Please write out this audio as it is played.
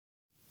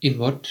In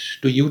what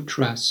do you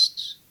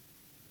trust?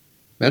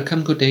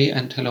 Welcome, good day,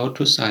 and hello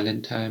to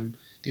Silent Time,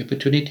 the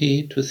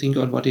opportunity to think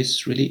on what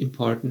is really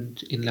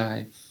important in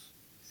life.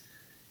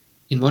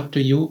 In what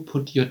do you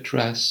put your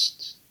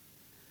trust?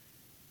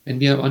 When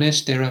we are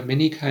honest, there are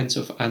many kinds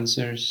of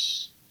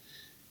answers.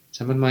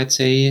 Someone might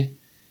say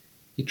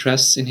he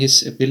trusts in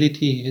his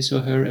ability, his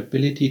or her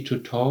ability to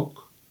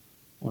talk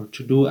or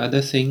to do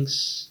other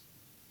things.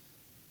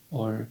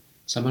 Or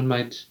someone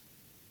might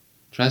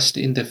trust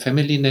in the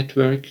family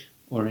network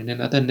or in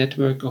another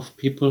network of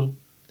people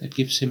that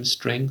gives him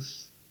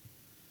strength.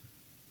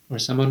 Or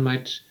someone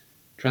might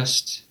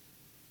trust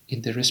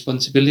in the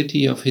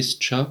responsibility of his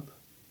job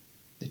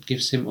that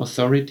gives him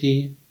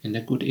authority and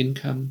a good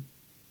income.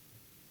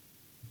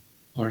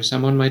 Or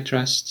someone might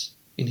trust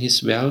in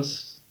his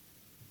wealth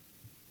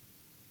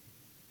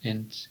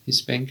and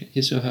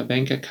his or her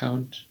bank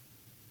account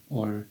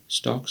or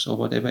stocks or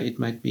whatever it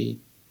might be.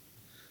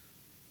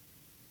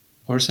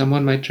 Or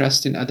someone might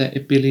trust in other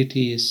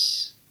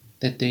abilities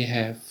that they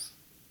have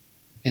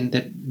and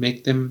that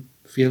make them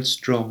feel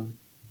strong,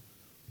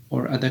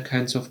 or other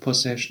kinds of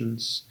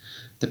possessions.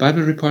 The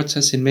Bible reports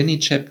us in many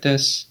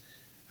chapters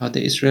how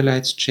the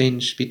Israelites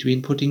changed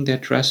between putting their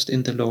trust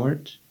in the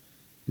Lord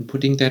and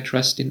putting their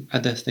trust in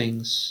other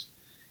things,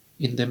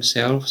 in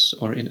themselves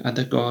or in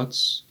other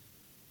gods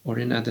or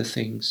in other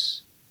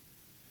things.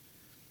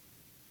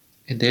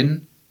 And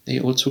then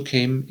they also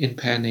came in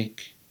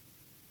panic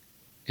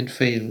and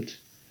failed.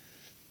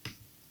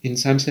 In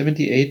Psalm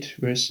 78,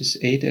 verses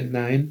 8 and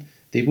 9,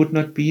 they would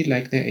not be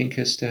like their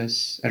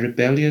ancestors, a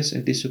rebellious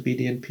and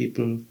disobedient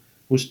people,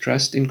 whose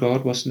trust in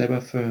God was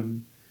never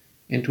firm,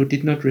 and who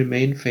did not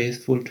remain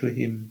faithful to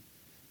Him.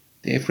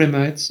 The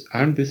Ephraimites,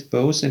 armed with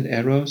bows and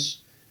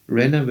arrows,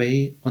 ran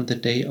away on the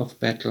day of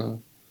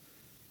battle.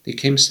 They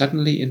came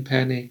suddenly in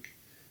panic.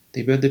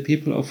 They were the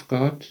people of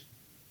God,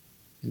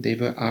 and they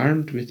were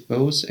armed with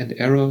bows and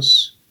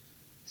arrows,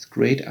 with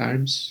great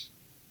arms,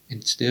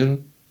 and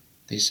still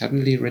they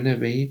suddenly ran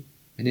away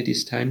when it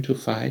is time to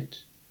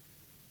fight,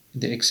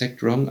 in the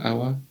exact wrong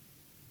hour,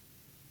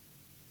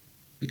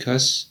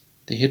 because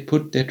they had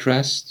put their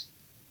trust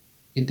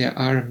in their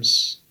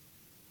arms,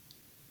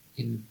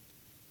 in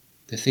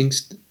the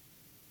things,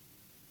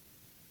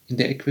 in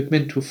their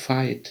equipment to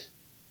fight,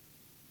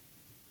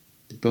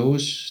 the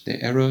bows,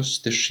 the arrows,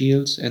 the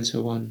shields, and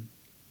so on.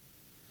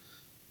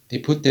 They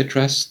put their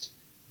trust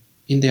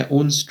in their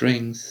own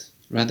strength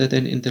rather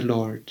than in the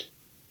Lord.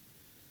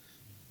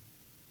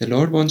 The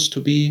Lord wants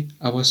to be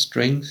our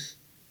strength,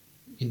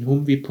 in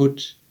whom we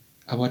put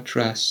our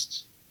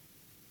trust.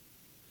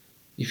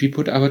 If we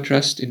put our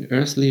trust in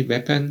earthly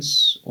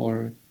weapons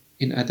or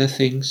in other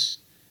things,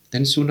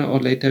 then sooner or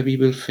later we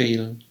will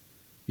fail.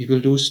 We will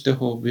lose the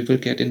hope, we will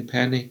get in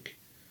panic,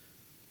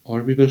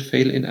 or we will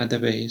fail in other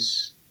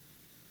ways.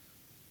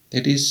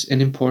 That is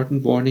an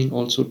important warning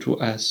also to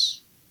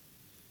us.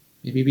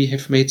 Maybe we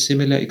have made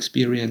similar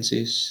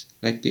experiences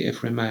like the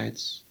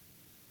Ephraimites.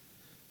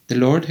 The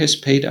Lord has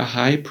paid a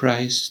high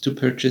price to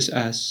purchase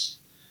us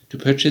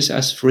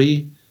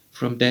free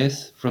from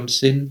death, from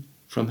sin,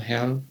 from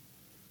hell,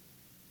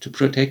 to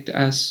protect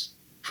us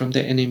from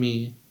the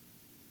enemy.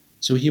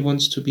 So He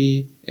wants to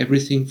be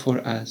everything for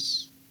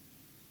us.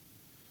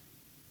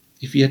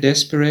 If we are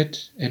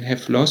desperate and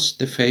have lost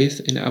the faith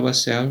in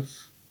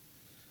ourselves,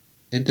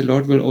 then the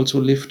Lord will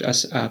also lift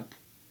us up.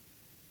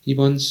 He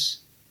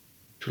wants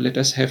to let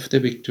us have the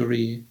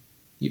victory.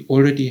 He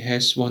already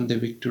has won the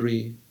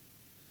victory.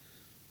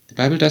 The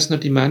Bible does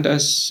not demand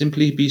us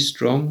simply be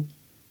strong,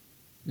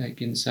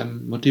 like in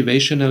some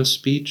motivational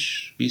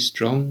speech, be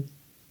strong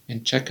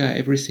and chaka,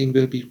 everything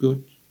will be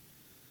good.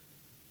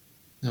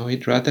 No,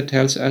 it rather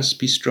tells us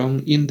be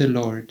strong in the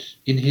Lord,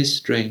 in His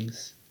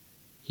strength.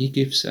 He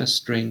gives us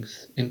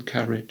strength and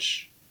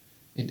courage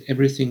and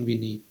everything we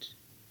need.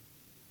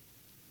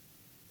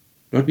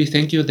 Lord, we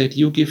thank You that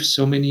You give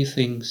so many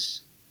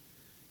things.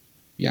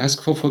 We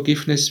ask for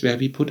forgiveness where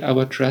we put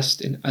our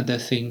trust in other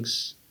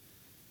things.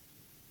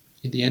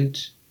 In the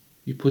end,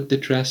 we put the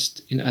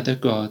trust in other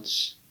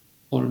gods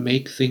or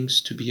make things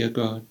to be a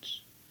god.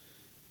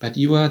 But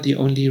You are the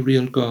only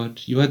real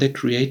God. You are the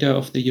creator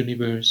of the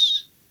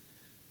universe.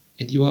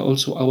 And You are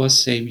also our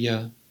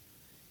Savior.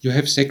 You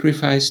have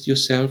sacrificed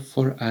Yourself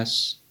for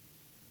us.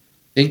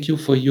 Thank You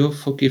for Your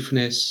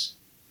forgiveness.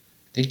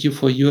 Thank You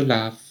for Your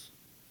love,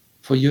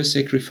 for Your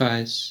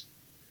sacrifice,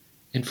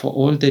 and for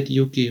all that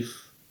You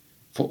give,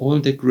 for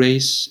all the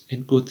grace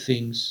and good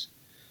things.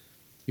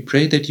 We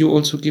pray that You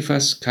also give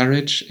us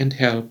courage and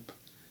help,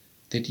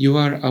 that You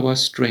are our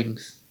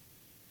strength,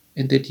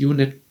 and that You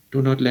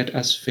do not let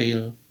us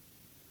fail,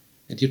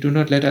 that You do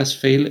not let us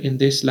fail in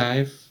this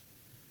life,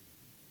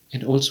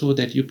 and also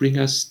that You bring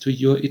us to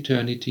Your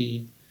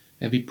eternity,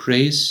 where we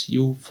praise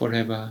You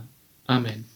forever. Amen.